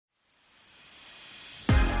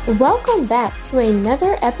Welcome back to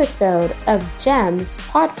another episode of GEMS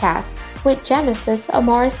podcast with Genesis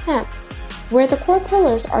Amaris Kemp, where the core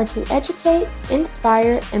pillars are to educate,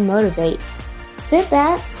 inspire, and motivate. Sit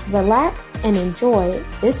back, relax, and enjoy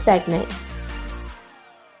this segment.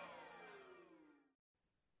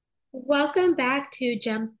 Welcome back to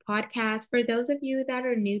GEMS podcast. For those of you that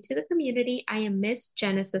are new to the community, I am Miss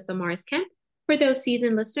Genesis Amaris Kemp. For those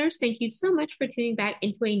seasoned listeners, thank you so much for tuning back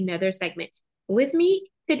into another segment. With me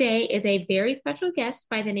today is a very special guest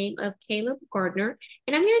by the name of Caleb Gardner,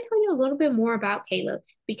 and I'm going to tell you a little bit more about Caleb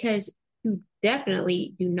because you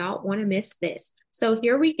definitely do not want to miss this. So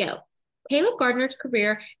here we go. Caleb Gardner's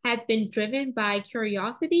career has been driven by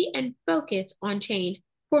curiosity and focus on change.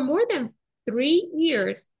 For more than 3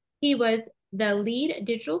 years, he was the lead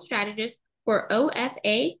digital strategist for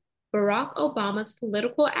OFA, Barack Obama's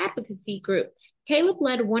political advocacy group. Caleb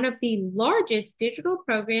led one of the largest digital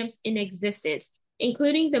programs in existence,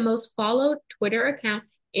 including the most followed Twitter account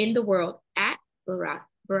in the world at Barack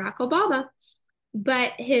Obama.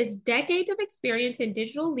 But his decades of experience in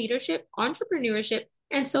digital leadership, entrepreneurship,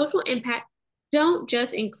 and social impact don't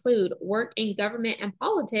just include work in government and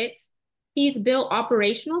politics. He's built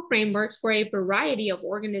operational frameworks for a variety of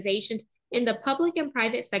organizations in the public and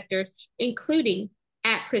private sectors, including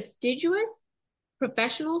at prestigious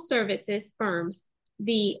professional services firms,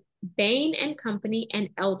 the Bain and Company and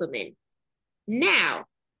Edelman. Now,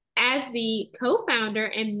 as the co-founder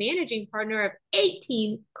and managing partner of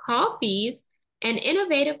 18 Coffees, an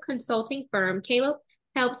innovative consulting firm, Caleb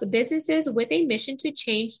helps businesses with a mission to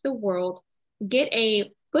change the world get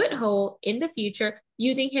a foothold in the future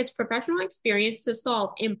using his professional experience to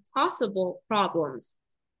solve impossible problems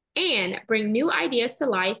and bring new ideas to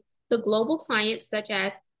life to global clients such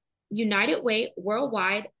as United Way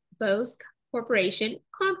Worldwide, Bose Corporation,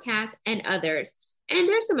 Comcast, and others. And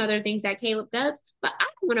there's some other things that Caleb does, but I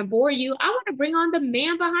don't want to bore you. I want to bring on the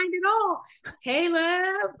man behind it all,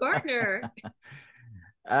 Caleb Gardner.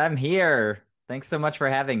 I'm here. Thanks so much for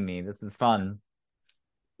having me. This is fun.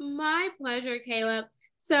 My pleasure, Caleb.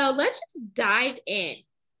 So let's just dive in.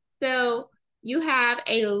 So you have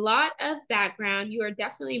a lot of background. You are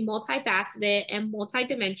definitely multifaceted and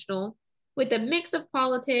multidimensional with a mix of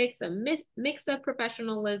politics, a mix of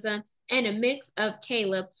professionalism, and a mix of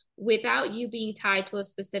Caleb without you being tied to a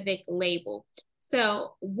specific label.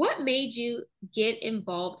 So, what made you get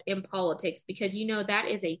involved in politics? Because you know that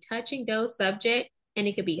is a touch and go subject and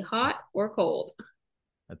it could be hot or cold.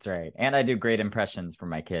 That's right. And I do great impressions for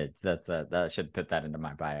my kids. That should put that into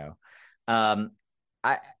my bio. Um,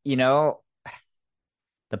 I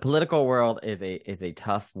the political world is a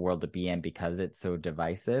tough world to be in because it's so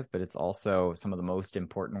divisive, but it's also some of the most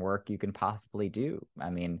important work you can possibly do.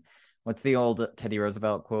 I mean, what's the old Teddy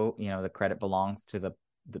Roosevelt quote? The credit belongs to the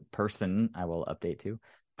person, I will update to,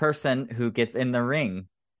 person who gets in the ring,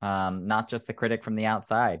 not just the critic from the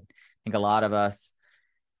outside. I think a lot of us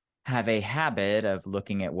have a habit of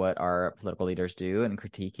looking at what our political leaders do and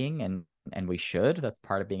critiquing, and we should. That's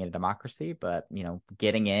part of being in a democracy. But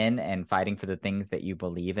getting in and fighting for the things that you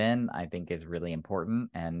believe in, I think, is really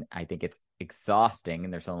important. And I think it's exhausting.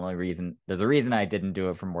 And there's a reason I didn't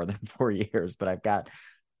do it for more than 4 years, but I've got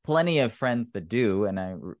plenty of friends that do, and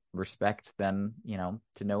I respect them,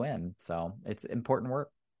 to no end. So it's important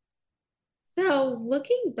work. So,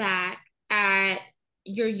 looking back at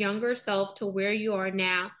your younger self to where you are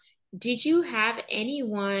now, did you have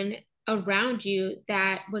anyone around you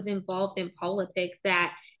that was involved in politics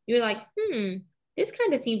that you're like, this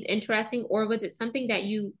kind of seems interesting, or was it something that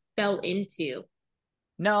you fell into?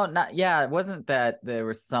 No, not yeah. It wasn't that there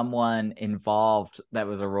was someone involved that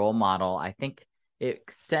was a role model. I think it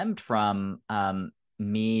stemmed from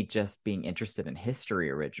me just being interested in history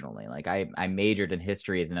originally. Like I majored in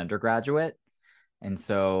history as an undergraduate, and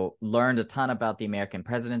so learned a ton about the American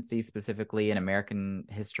presidency, specifically in American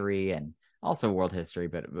history and also world history,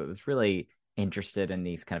 but was really interested in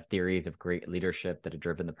these kind of theories of great leadership that had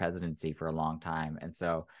driven the presidency for a long time. And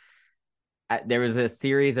so there was a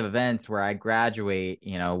series of events where I graduate,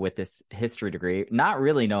 with this history degree, not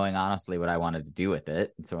really knowing honestly what I wanted to do with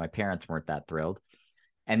it. And so my parents weren't that thrilled.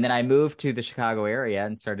 And then I moved to the Chicago area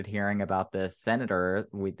and started hearing about this senator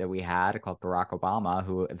that we had called Barack Obama,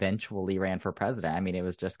 who eventually ran for president. I mean, it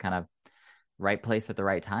was just kind of right place at the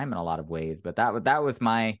right time in a lot of ways. But that was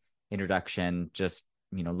my introduction, just,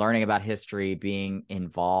 learning about history, being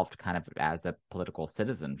involved kind of as a political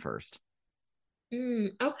citizen first.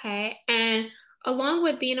 Okay. And along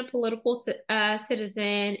with being a political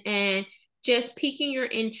citizen and just piquing your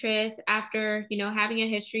interest after, having a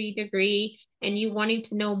history degree and you wanting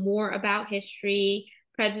to know more about history,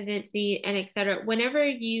 presidency, and et cetera, whenever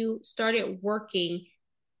you started working,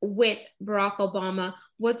 with Barack Obama,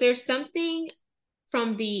 was there something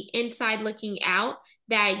from the inside looking out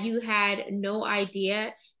that you had no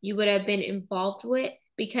idea you would have been involved with?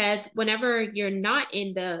 Because whenever you're not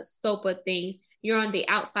in the scope of things, you're on the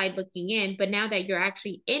outside looking in. But now that you're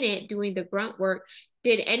actually in it, doing the grunt work,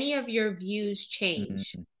 did any of your views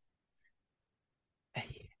change? Mhm.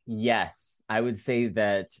 Yes, I would say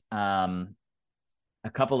that a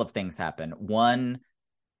couple of things happened. One,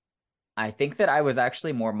 I think that I was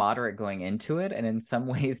actually more moderate going into it, and in some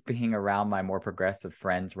ways, being around my more progressive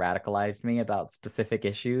friends radicalized me about specific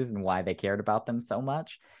issues and why they cared about them so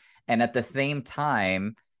much. And at the same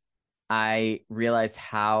time, I realized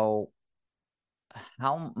how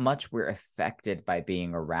much we're affected by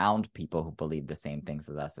being around people who believe the same things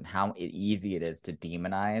as us, and how easy it is to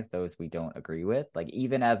demonize those we don't agree with. Like,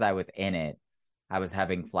 even as I was in it, I was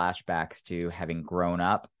having flashbacks to having grown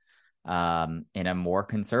up in a more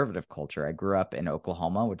conservative culture. I grew up in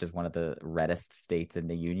Oklahoma, which is one of the reddest states in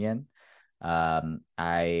the union.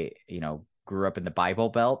 I, grew up in the Bible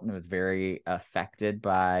Belt and was very affected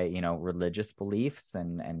by, religious beliefs,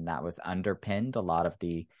 and that was underpinned a lot of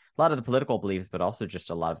the political beliefs, but also just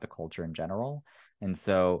a lot of the culture in general. And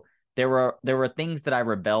so there were things that I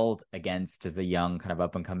rebelled against as a young kind of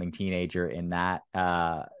up and coming teenager in that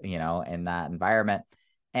in that environment.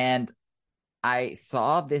 And I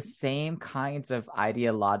saw this same kinds of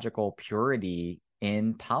ideological purity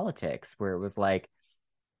in politics, where it was like,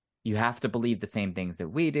 you have to believe the same things that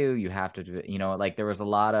we do. You have to do, like, there was a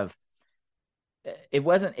lot of, it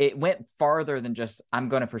went farther than just, I'm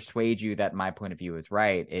going to persuade you that my point of view is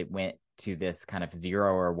right. It went to this kind of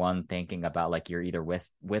 0 or 1 thinking about, like, you're either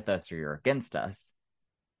with us or you're against us.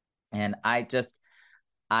 And I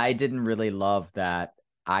didn't really love that.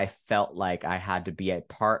 I felt like I had to be a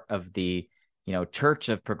part of the, church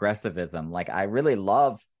of progressivism. Like, I really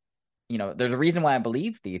love, there's a reason why I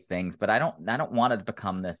believe these things, but I don't want it to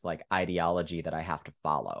become this, like, ideology that I have to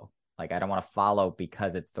follow. Like, I don't want to follow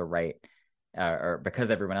because it's the right, or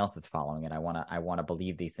because everyone else is following it. I want to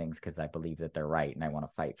believe these things because I believe that they're right, and I want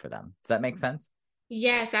to fight for them. Does that make sense?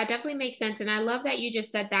 Yes, that definitely makes sense. And I love that you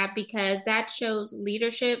just said that, because that shows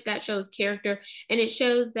leadership, that shows character, and it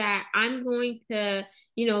shows that I'm going to,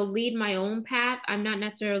 lead my own path. I'm not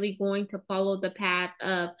necessarily going to follow the path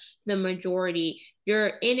of the majority. You're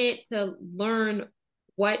in it to learn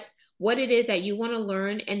what what it is that you want to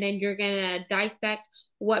learn, and then you're gonna dissect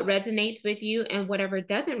what resonates with you, and whatever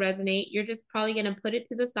doesn't resonate, you're just probably gonna put it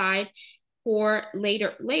to the side for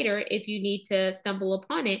later if you need to stumble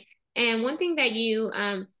upon it. And one thing that you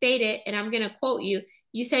stated, and I'm going to quote you,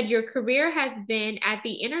 you said your career has been at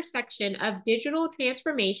the intersection of digital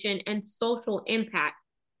transformation and social impact.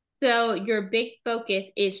 So your big focus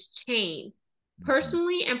is change, Mhm.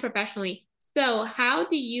 personally and professionally. So how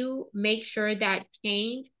do you make sure that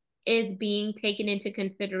change is being taken into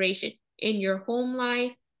consideration in your home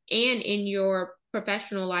life and in your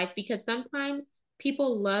professional life? Because sometimes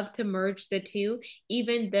people love to merge the two,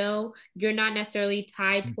 even though you're not necessarily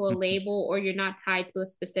tied to a label or you're not tied to a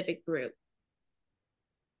specific group.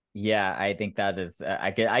 Yeah, I think that is.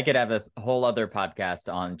 I could have this whole other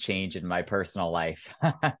podcast on change in my personal life.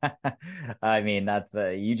 I mean, that's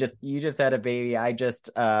you just had a baby. I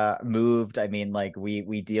just moved. I mean, like,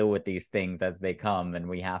 we deal with these things as they come, and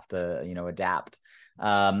we have to adapt.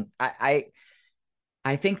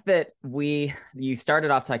 I think that you started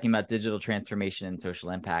off talking about digital transformation and social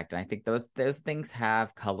impact, and I think those things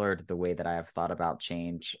have colored the way that I have thought about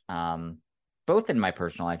change, both in my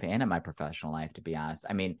personal life and in my professional life. To be honest,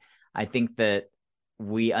 I mean, I think that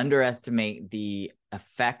we underestimate the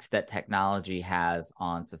effect that technology has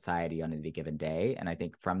on society on any given day, and I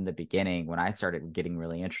think from the beginning, when I started getting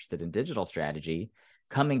really interested in digital strategy,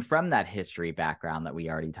 coming from that history background that we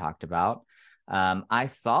already talked about, I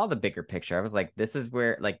saw the bigger picture. I was like, this is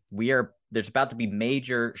where, like, there's about to be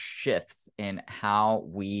major shifts in how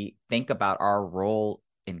we think about our role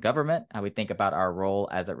in government, how we think about our role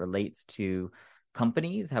as it relates to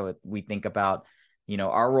companies, we think about,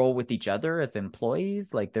 our role with each other as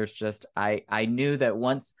employees. Like, there's just, I knew that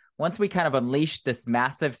once we kind of unleash this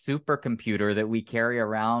massive supercomputer that we carry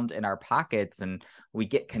around in our pockets, and we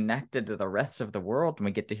get connected to the rest of the world, and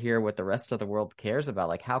we get to hear what the rest of the world cares about,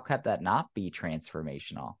 like, how could that not be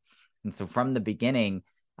transformational? And so from the beginning,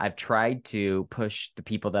 I've tried to push the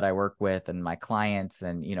people that I work with and my clients,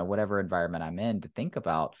 and whatever environment I'm in, to think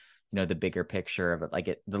about the bigger picture of it.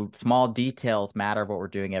 Like, the small details matter, what we're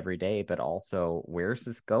doing every day, but also, where's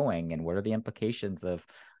this going, and what are the implications of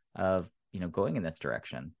going in this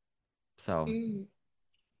direction? So Mm.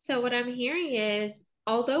 So what I'm hearing is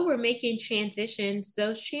although we're making transitions,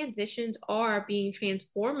 those transitions are being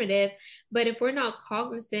transformative. But if we're not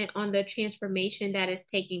cognizant on the transformation that is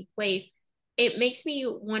taking place, it makes me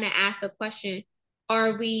want to ask a question.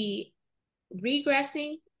 Are we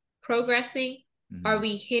regressing, progressing? Are Mhm.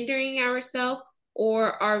 we hindering ourselves?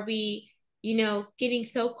 Or are we, getting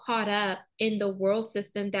so caught up in the world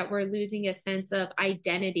system that we're losing a sense of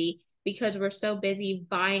identity because we're so busy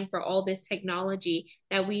vying for all this technology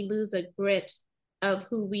that we lose a grips of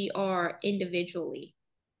who we are individually?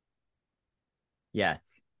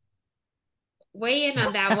 Yes. Weigh in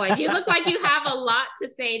on that one. You look like you have a lot to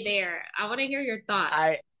say there. I want to hear your thoughts.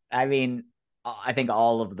 I I mean, I think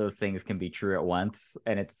all of those things can be true at once,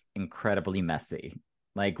 and it's incredibly messy.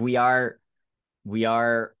 Like we are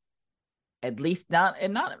at least not,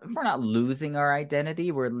 and not, if we're not losing our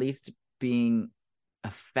identity, we're at least being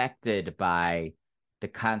affected by the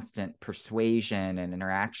constant persuasion and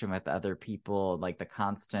interaction with other people, like the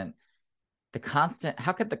constant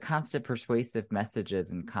how could the constant persuasive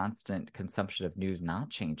messages and constant consumption of news not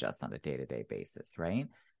change us on a day-to-day basis, right?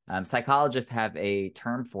 Psychologists have a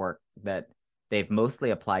term for it that they've mostly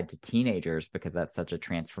applied to teenagers because that's such a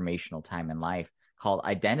transformational time in life, called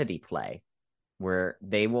identity play, where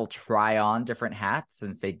they will try on different hats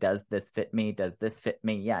and say, does this fit me? Does this fit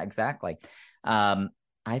me? Yeah, exactly. um,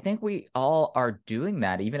 I think we all are doing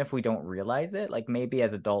that, even if we don't realize it. Like maybe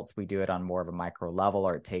as adults, we do it on more of a micro level,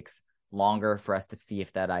 or it takes longer for us to see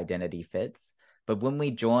if that identity fits. But when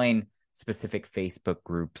we join specific Facebook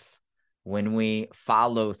groups, when we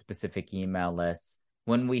follow specific email lists,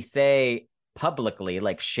 when we say publicly,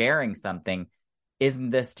 like sharing something,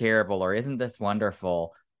 isn't this terrible or isn't this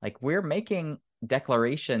wonderful? Like we're making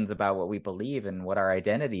declarations about what we believe and what our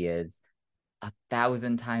identity is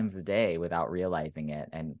 1,000 times a day without realizing it.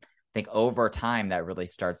 And I think over time that really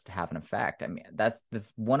starts to have an effect. I mean, that's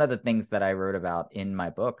one of the things that I wrote about in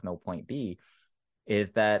my book, No Point B,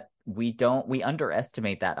 is that we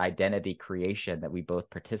underestimate that identity creation that we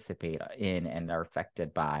both participate in and are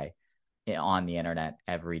affected by on the internet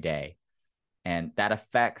every day. And that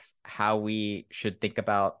affects how we should think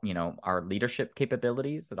about, our leadership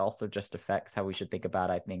capabilities. It also just affects how we should think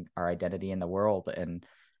about, I think, our identity in the world and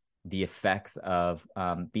the effects of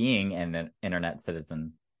being an internet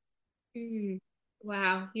citizen. Mm,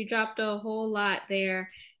 wow, you dropped a whole lot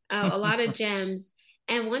there, a lot of gems.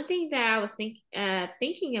 And one thing that I was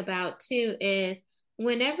thinking about too is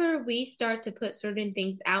whenever we start to put certain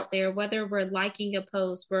things out there, whether we're liking a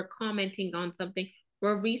post, we're commenting on something,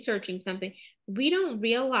 we're researching something, we don't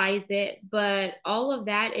realize it, but all of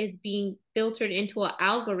that is being filtered into an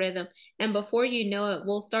algorithm. And before you know it,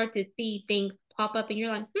 we'll start to see things pop up, and you're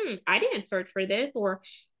like, I didn't search for this, or,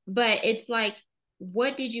 but it's like,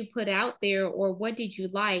 what did you put out there, or what did you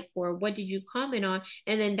like, or what did you comment on,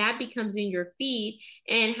 and then that becomes in your feed.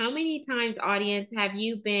 And how many times, audience, have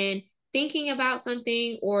you been thinking about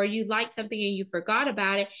something, or you like something and you forgot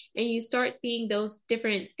about it, and you start seeing those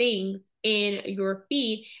different things in your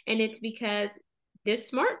feed, and it's because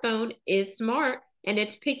this smartphone is smart and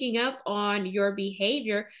it's picking up on your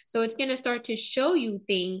behavior, so it's going to start to show you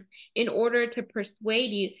things in order to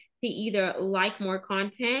persuade you to either like more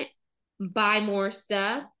content, buy more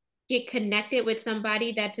stuff, get connected with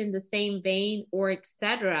somebody that's in the same vein, or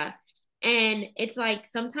etc. And it's like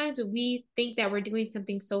sometimes we think that we're doing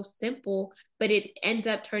something so simple, but it ends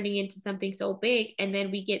up turning into something so big. And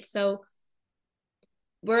then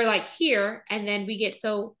we're like here, and then we get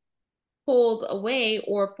so pulled away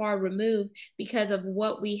or far removed because of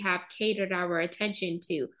what we have catered our attention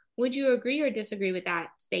to. Would you agree or disagree with that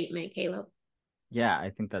statement, Caleb? Yeah,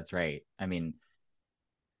 I think that's right. I mean,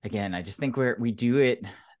 again, I just think we do it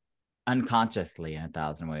unconsciously in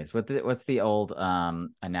 1,000 ways. What's the old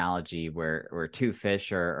analogy where two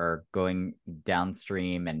fish are going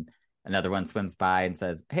downstream and another one swims by and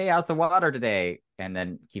says, "Hey, how's the water today?" And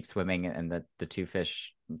then keep swimming, and the two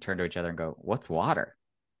fish turn to each other and go, "What's water?"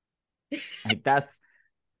 Like that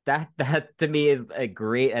to me is a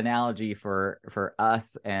great analogy for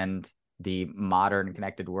us and the modern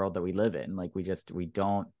connected world that we live in. Like we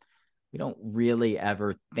don't really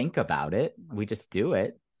ever think about it. We just do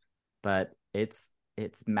it, but it's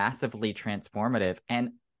massively transformative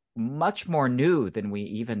and much more new than we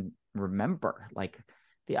even remember. Like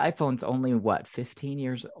the iPhone's only what, 15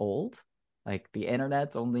 years old? Like the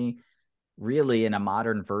internet's only really in a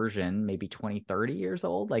modern version maybe 20, 30 years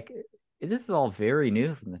old. Like this is all very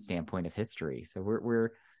new from the standpoint of history. So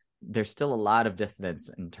we're there's still a lot of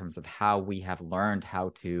dissonance in terms of how we have learned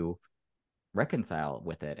how to reconcile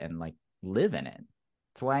with it and like live in it.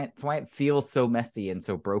 It's why it feels so messy and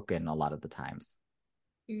so broken a lot of the times.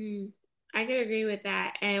 Mm, I could agree with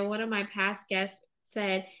that. And one of my past guests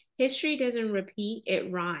said, history doesn't repeat,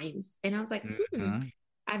 it rhymes. And I was like, Mhm.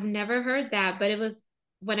 I've never heard that. But it was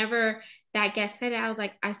whenever that guest said it, I was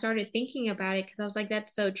like, I started thinking about it because I was like,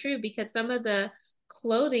 that's so true. Because some of the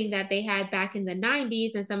clothing that they had back in the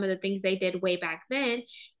 90s and some of the things they did way back then,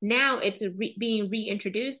 now it's being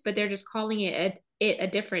reintroduced, but they're just calling it a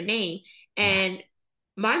different name. Yeah. And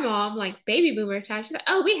my mom, like baby boomer time, she's like,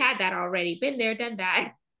 oh, we had that already, been there, done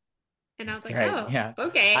that. And I was That's like, right. oh, Yeah.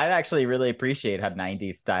 okay. I actually really appreciate how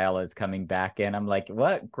 90s style is coming back in. I'm like,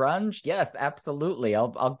 what? Grunge? Yes, absolutely.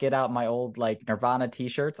 I'll get out my old like Nirvana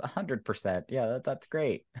t-shirts 100%. Yeah, that's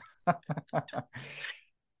great.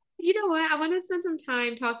 You know what? I want to spend some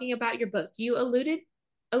time talking about your book. You alluded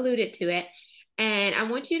to it, and I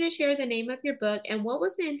want you to share the name of your book and what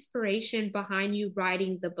was the inspiration behind you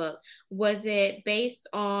writing the book? Was it based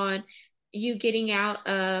on you getting out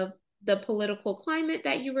of the political climate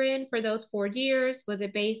that you were in for those 4 years? Was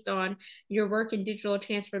it based on your work in digital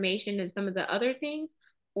transformation and some of the other things?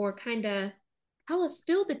 Or kind of tell us,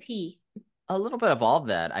 spill the tea. A little bit of all of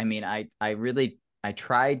that. I mean, I really I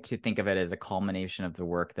tried to think of it as a culmination of the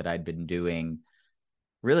work that I'd been doing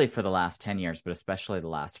really for the last 10 years, but especially the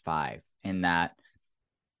last 5. In that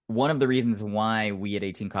one of the reasons why we at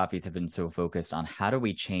 18 Coffees have been so focused on how do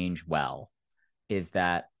we change well is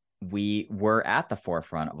that we were at the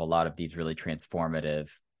forefront of a lot of these really transformative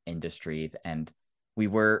industries, and we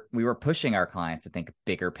were pushing our clients to think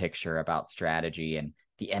bigger picture about strategy and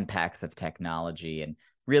the impacts of technology and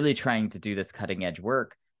really trying to do this cutting edge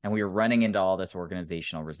work, and we were running into all this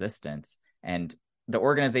organizational resistance. And the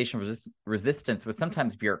organizational resistance was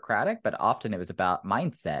sometimes bureaucratic, but often it was about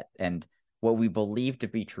mindset and what we believe to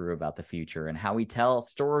be true about the future and how we tell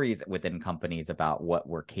stories within companies about what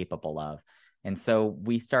we're capable of. And so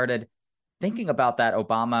we started thinking about that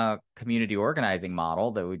Obama community organizing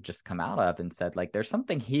model that we'd just come out of and said, like, there's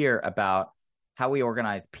something here about how we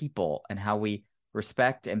organize people and how we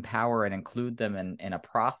respect, empower, and include them in a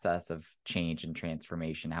process of change and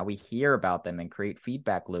transformation, how we hear about them and create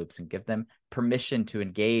feedback loops and give them permission to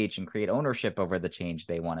engage and create ownership over the change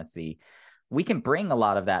they want to see. We can bring a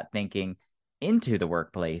lot of that thinking into the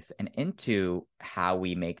workplace and into how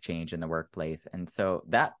we make change in the workplace. And so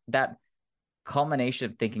that culmination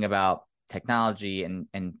of thinking about technology and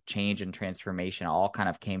change and transformation all kind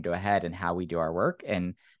of came to a head in how we do our work.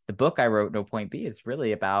 And the book I wrote, No Point B, is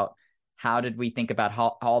really about how did we think about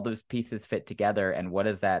how all those pieces fit together and what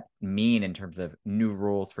does that mean in terms of new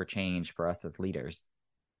rules for change for us as leaders.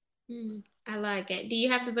 I like it. Do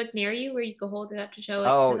you have the book near you where you can hold it up to show it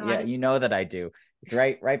to Oh the yeah, audience? you know that I do. It's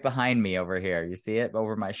right behind me over here. You see it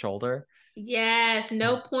over my shoulder? Yes,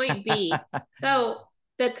 no point B. So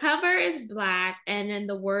the cover is black and then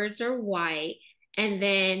the words are white. And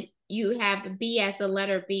then you have B as the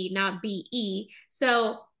letter B, not BE.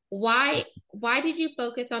 So why did you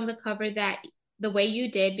focus on the cover that the way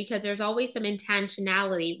you did? Because there's always some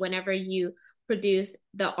intentionality whenever you produce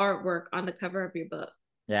the artwork on the cover of your book.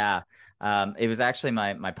 Yeah. It was actually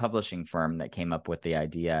my publishing firm that came up with the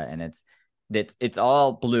idea, and it's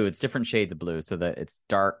all blue. It's different shades of blue, so that it's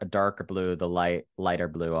a darker blue, the lighter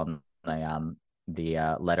blue on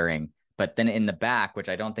the lettering. But then in the back, which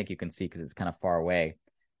I don't think you can see because it's kind of far away,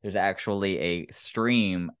 there's actually a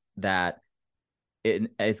stream that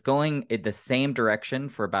it's going in the same direction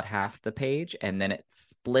for about half the page, and then it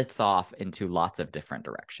splits off into lots of different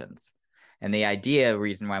directions. And the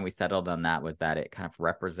reason why we settled on that was that it kind of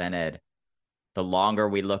represented the longer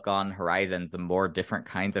we look on horizons, the more different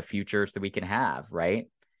kinds of futures that we can have, right?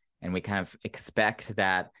 And we kind of expect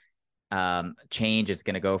that change is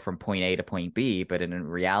going to go from point A to point B, but in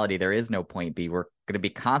reality, there is no point B. We're going to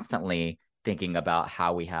be constantly thinking about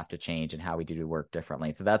how we have to change and how we do work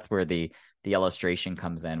differently. So that's where the illustration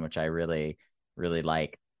comes in, which I really, really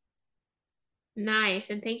like. Nice.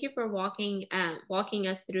 And thank you for walking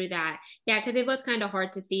us through that. Yeah, because it was kind of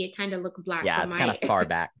hard to see. It kind of looked black Yeah, from it's kind my of far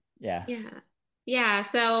back. Yeah. yeah. Yeah.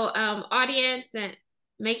 So audience and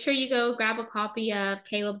make sure you go grab a copy of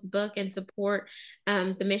Caleb's book and support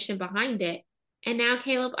the mission behind it. And now,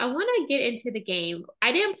 Caleb, I want to get into the game.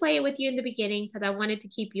 I didn't play it with you in the beginning because I wanted to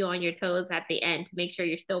keep you on your toes at the end to make sure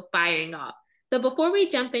you're still firing off. So before we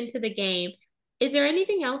jump into the game, is there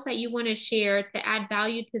anything else that you want to share to add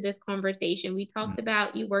value to this conversation? We talked Mm.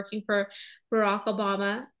 about you working for Barack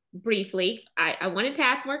Obama briefly. I wanted to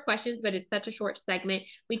ask more questions, but it's such a short segment.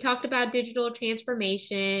 We talked about digital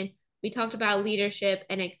transformation. We talked about leadership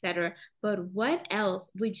and etc. But what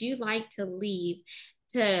else would you like to leave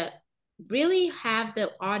to really have the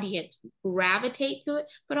audience gravitate to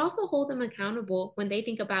it, but also hold them accountable when they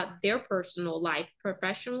think about their personal life,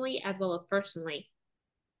 professionally as well as personally?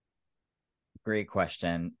 Great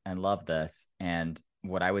question. And love this. And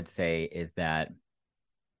what I would say is that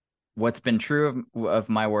what's been true of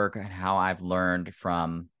my work and how I've learned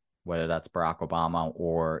from whether that's Barack Obama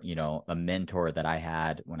or, a mentor that I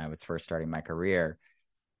had when I was first starting my career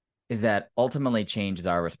is that ultimately change is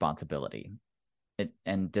our responsibility.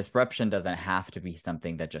 And disruption doesn't have to be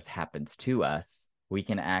something that just happens to us. We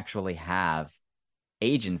can actually have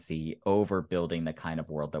agency over building the kind of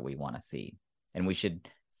world that we want to see. And we should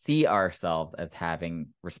see ourselves as having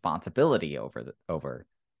responsibility over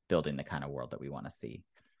building the kind of world that we want to see.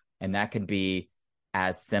 And that could be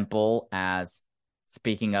as simple as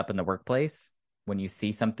speaking up in the workplace when you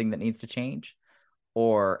see something that needs to change,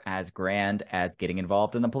 or as grand as getting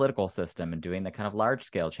involved in the political system and doing the kind of large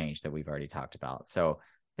scale change that we've already talked about. So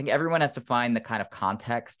I think everyone has to find the kind of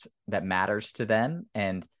context that matters to them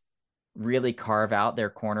and really carve out their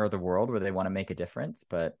corner of the world where they want to make a difference.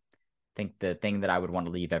 But I think the thing that I would want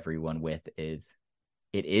to leave everyone with is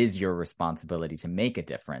it is your responsibility to make a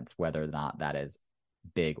difference, whether or not that is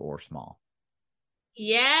big or small.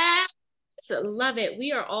 Yes, love it.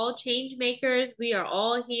 We are all change makers. We are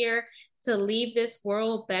all here to leave this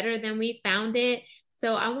world better than we found it.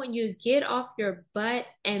 So I want you to get off your butt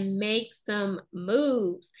and make some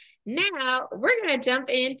moves. Now we're going to jump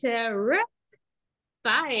into rapid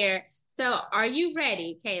fire. So are you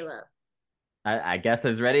ready, Caleb? I guess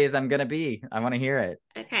as ready as I'm going to be. I want to hear it.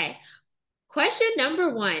 Okay. Question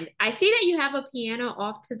number one. I see that you have a piano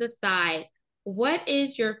off to the side. What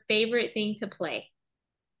is your favorite thing to play?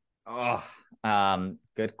 Oh,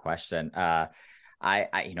 good question. I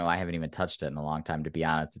haven't even touched it in a long time, to be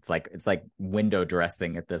honest. It's like window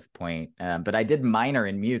dressing at this point. But I did minor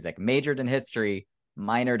in music, majored in history,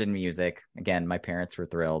 minored in music. Again, my parents were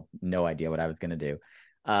thrilled. No idea what I was going to do.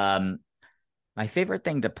 My favorite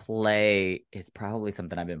thing to play is probably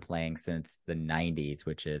something I've been playing since the 90s,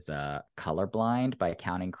 which is Colorblind by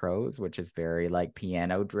Counting Crows, which is very like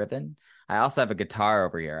piano driven. I also have a guitar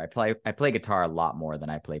over here. I play guitar a lot more than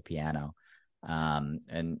I play piano.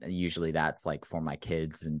 And usually that's like for my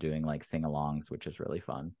kids and doing like sing-alongs, which is really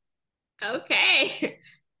fun. Okay.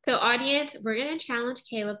 So, audience, we're going to challenge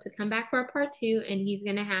Caleb to come back for a part two, and he's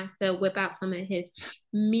going to have to whip out some of his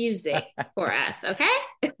music for us.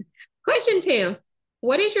 Okay. Question two.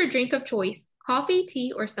 What is your drink of choice? Coffee,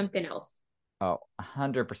 tea, or something else? Oh,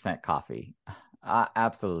 100% coffee.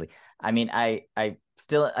 Absolutely. I mean, I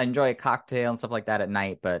still enjoy a cocktail and stuff like that at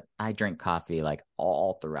night, but I drink coffee like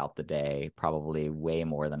all throughout the day, probably way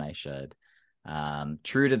more than I should.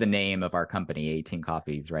 True to the name of our company, 18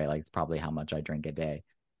 coffees, right? Like it's probably how much I drink a day.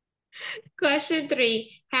 Question three.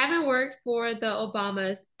 Having worked for the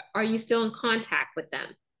Obamas, are you still in contact with them?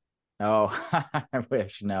 Oh, I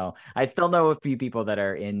wish. No, I still know a few people that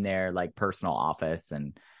are in their like personal office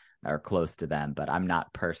and are close to them, but I'm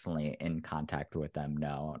not personally in contact with them.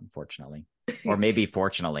 No, unfortunately, or maybe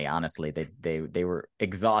fortunately, honestly, they were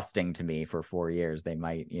exhausting to me for 4 years. They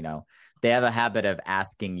might, they have a habit of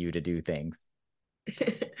asking you to do things.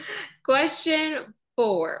 Question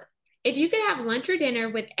four. If you could have lunch or dinner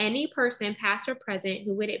with any person, past or present,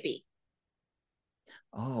 who would it be?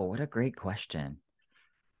 Oh, what a great question.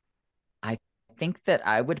 I think that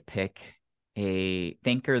I would pick a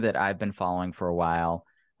thinker that I've been following for a while,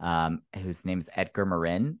 whose name is Edgar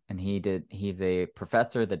Morin, and he's a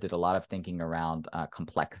professor that did a lot of thinking around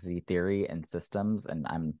complexity theory and systems, and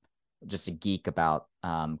I'm just a geek about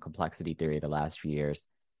complexity theory the last few years.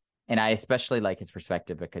 And I especially like his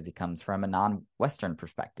perspective because he comes from a non-Western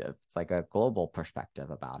perspective. It's like a global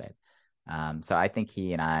perspective about it. So I think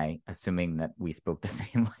he and I, assuming that we spoke the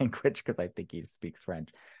same language, because I think he speaks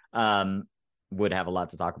French, um, would have a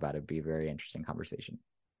lot to talk about. It'd be a very interesting conversation.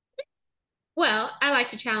 Well, I like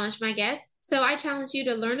to challenge my guests. So I challenge you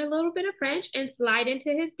to learn a little bit of French and slide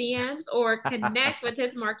into his DMs or connect with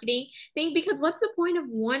his marketing thing. Because what's the point of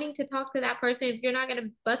wanting to talk to that person if you're not going to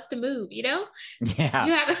bust a move, you know? Yeah.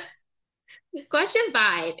 You have question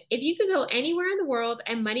five. If you could go anywhere in the world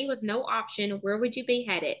and money was no option, where would you be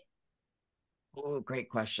headed? Oh, great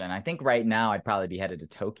question. I think right now I'd probably be headed to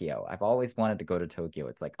Tokyo. I've always wanted to go to Tokyo.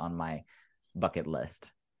 It's like on my bucket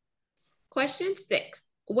list. Question six.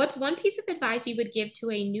 What's one piece of advice you would give to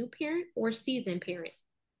a new parent or seasoned parent?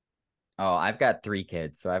 Oh, I've got 3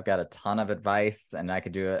 kids, so I've got a ton of advice, and I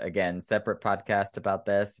could do again separate podcast about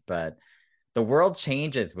this. But the world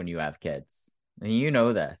changes when you have kids. And you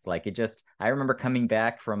know this. Like it just I remember coming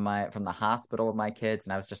back from the hospital with my kids,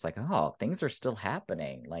 and I was just like, oh, things are still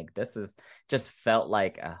happening. Like this is just felt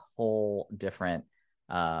like a whole different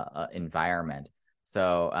environment.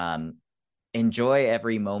 So enjoy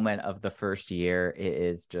every moment of the first year. It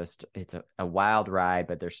is just, it's a wild ride,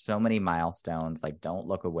 but there's so many milestones. Like, don't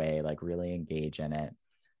look away, like, really engage in it.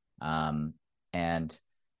 And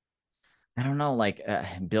I don't know, like,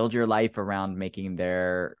 build your life around making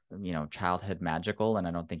their, childhood magical. And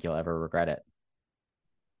I don't think you'll ever regret it.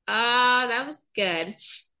 That was good.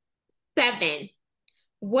 7.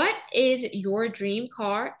 What is your dream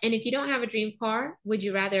car? And if you don't have a dream car, would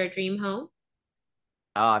you rather a dream home?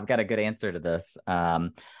 Oh, I've got a good answer to this.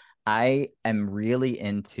 I am really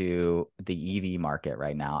into the EV market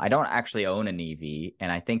right now. I don't actually own an EV,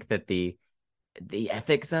 and I think that the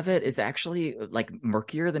ethics of it is actually like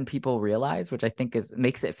murkier than people realize, which I think is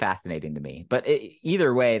makes it fascinating to me. But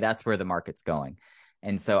either way, that's where the market's going.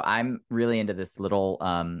 And so I'm really into this little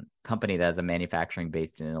company that has a manufacturing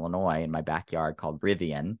based in Illinois in my backyard called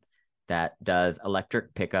Rivian that does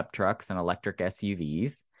electric pickup trucks and electric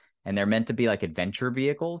SUVs. And they're meant to be like adventure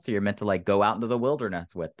vehicles. So you're meant to like go out into the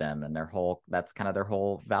wilderness with them. And that's kind of their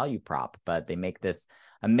whole value prop. But they make this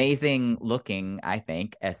amazing looking, I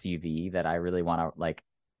think, SUV that I really want to like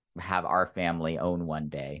have our family own one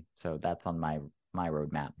day. So that's on my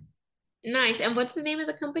roadmap. Nice. And what's the name of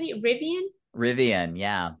the company? Rivian? Rivian,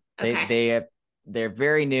 yeah. They Okay. they they're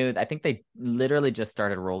very new. I think they literally just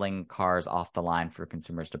started rolling cars off the line for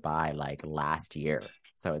consumers to buy like last year.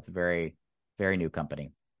 So it's very, very new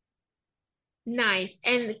company. Nice.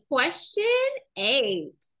 And question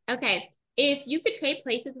 8. Okay. If you could trade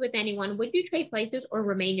places with anyone, would you trade places or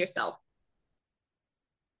remain yourself?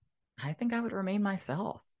 I think I would remain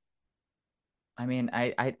myself. I mean,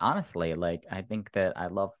 I honestly like I think that I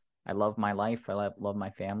love my life. I love my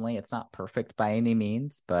family. It's not perfect by any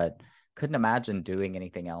means, but couldn't imagine doing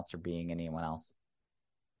anything else or being anyone else.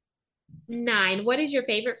 9. What is your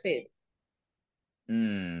favorite food?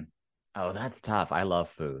 Mm. Oh, that's tough. I love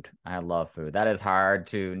food. I love food. That is hard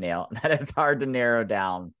to nail. That is hard to narrow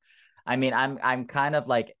down. I mean, I'm kind of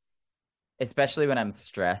like, especially when I'm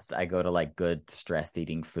stressed, I go to like good stress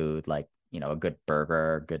eating food, like, a good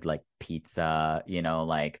burger, good like pizza,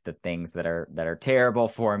 like the things that are terrible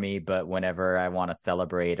for me, but whenever I want to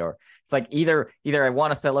celebrate, or it's like either I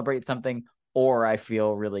want to celebrate something or I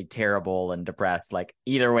feel really terrible and depressed. Like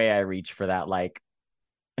either way I reach for that like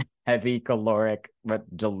heavy caloric but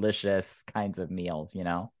delicious kinds of meals.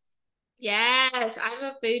 Yes, I'm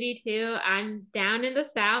a foodie too. I'm down in the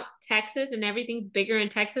South, Texas, and everything's bigger in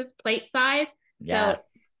Texas, plate size. So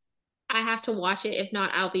Yes. I have to watch it. If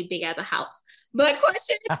not, I'll be big as a house. But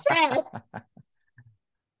question 10,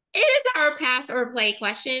 it is our pass or play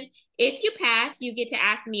question. If you pass, you get to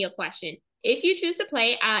ask me a question. If you choose to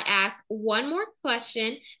play, I'll ask one more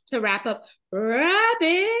question to wrap up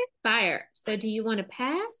rapid fire. So do you want to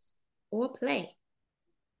pass or play?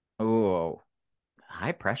 Oh,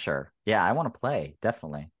 high pressure. Yeah, I want to play,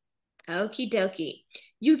 definitely. Okie dokie.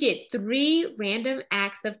 You get 3 random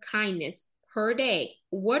acts of kindness per day.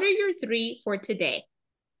 What are your 3 for today?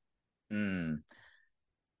 Mm.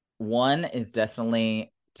 One is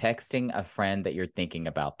definitely texting a friend that you're thinking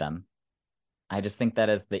about them. I just think that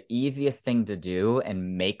is the easiest thing to do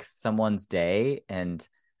and makes someone's day. And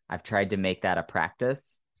I've tried to make that a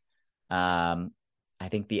practice. Um, I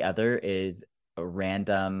think the other is a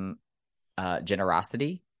random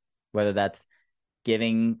generosity, whether that's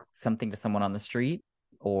giving something to someone on the street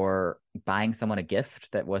or buying someone a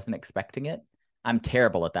gift that wasn't expecting it. I'm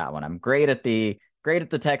terrible at that one. I'm great at the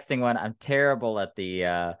texting one. I'm terrible at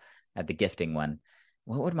the gifting one.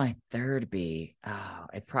 What would my third be? Oh,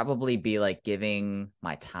 it'd probably be like giving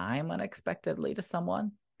my time unexpectedly to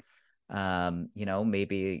someone.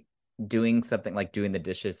 Maybe doing something like doing the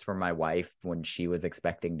dishes for my wife when she was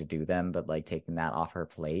expecting to do them, but like taking that off her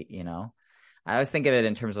plate. I always think of it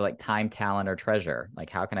in terms of like time, talent, or treasure.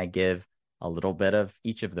 Like, how can I give a little bit of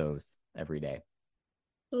each of those every day?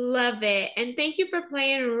 Love it. And thank you for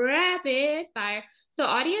playing rapid fire. So,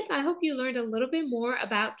 audience, I hope you learned a little bit more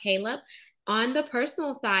about Caleb on the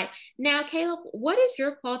personal side. Now, Caleb, what is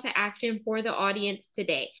your call to action for the audience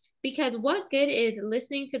today? Because what good is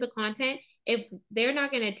listening to the content if they're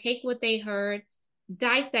not going to take what they heard,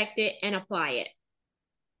 dissect it, and apply it?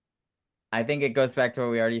 I think it goes back to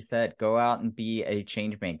what we already said. Go out and be a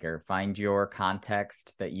change maker. Find your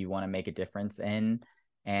context that you want to make a difference in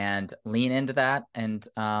and lean into that. And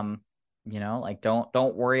like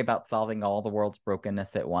don't worry about solving all the world's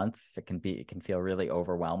brokenness at once. It can feel really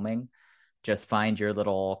overwhelming. Just find your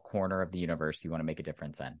little corner of the universe you want to make a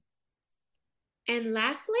difference in. And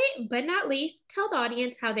lastly, but not least, tell the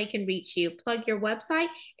audience how they can reach you. Plug your website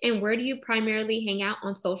and where do you primarily hang out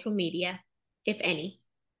on social media, if any?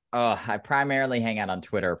 Oh, I primarily hang out on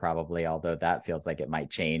Twitter, probably, although that feels like it might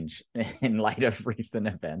change in light of recent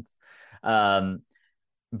events.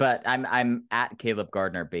 But I'm at Caleb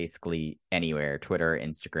Gardner basically anywhere, Twitter,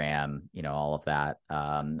 Instagram, all of that.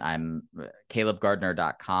 I'm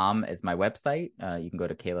calebgardner.com is my website. You can go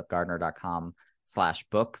to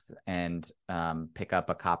calebgardner.com/books and pick up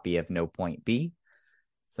a copy of No Point B.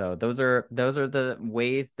 So those are the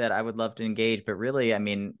ways that I would love to engage. But really, I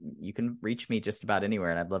mean, you can reach me just about anywhere,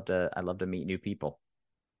 and I'd love to meet new people.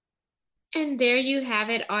 And there you have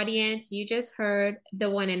it, audience. You just heard the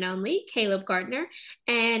one and only Caleb Gardner.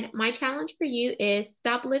 And my challenge for you is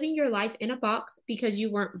stop living your life in a box, because you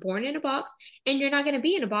weren't born in a box, and you're not going to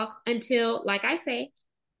be in a box until, like I say,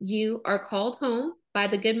 you are called home by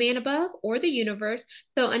the good man above or the universe.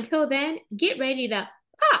 So until then, get ready to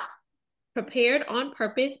pop. Prepared on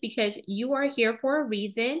purpose, because you are here for a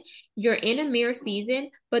reason. You're in a mirror season,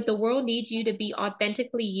 but the world needs you to be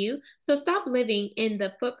authentically you. So stop living in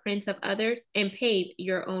the footprints of others and pave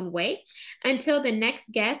your own way. Until the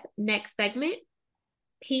next guest, next segment,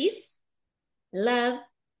 peace, love,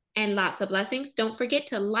 and lots of blessings. Don't forget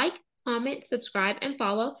to like, comment, subscribe, and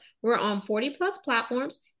follow. We're on 40+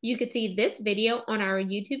 platforms. You can see this video on our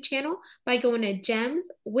YouTube channel by going to Gems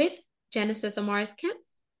with Genesis Amaris Kemp.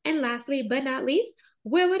 And lastly, but not least,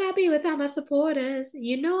 where would I be without my supporters?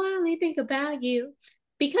 You know I only think about you.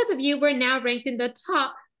 Because of you, we're now ranked in the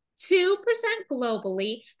top 2%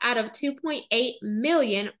 globally out of 2.8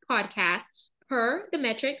 million podcasts per the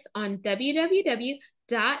metrics on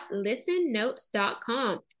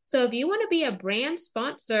www.listennotes.com. So if you want to be a brand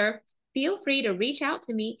sponsor, feel free to reach out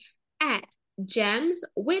to me at Gems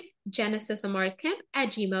with Genesis Amaris Kemp at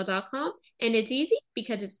gmail.com. And it's easy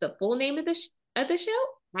because it's the full name of the show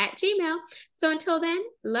at Gmail. So until then,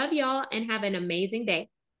 love y'all and have an amazing day.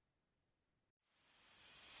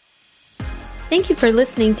 Thank you for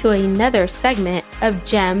listening to another segment of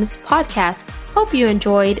Gems Podcast. Hope you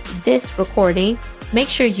enjoyed this recording. Make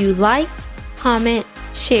sure you like, comment,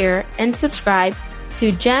 share, and subscribe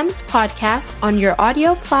to Gems Podcast on your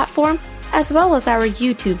audio platform, as well as our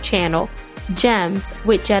YouTube channel, Gems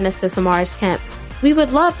with Genesis Amaris Kemp. We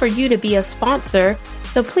would love for you to be a sponsor,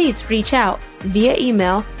 so please reach out via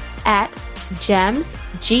email at gems,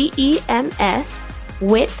 GEMS,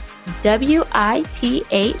 with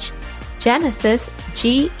WITH, Genesis,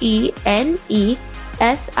 GENESIS,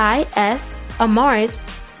 Amaris,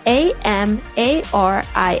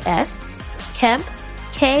 AMARIS, Kemp,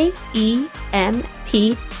 KEMP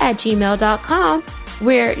at gmail.com,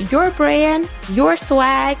 where your brand, your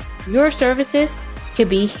swag, your services could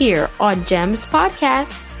be here on Gems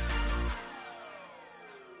Podcast.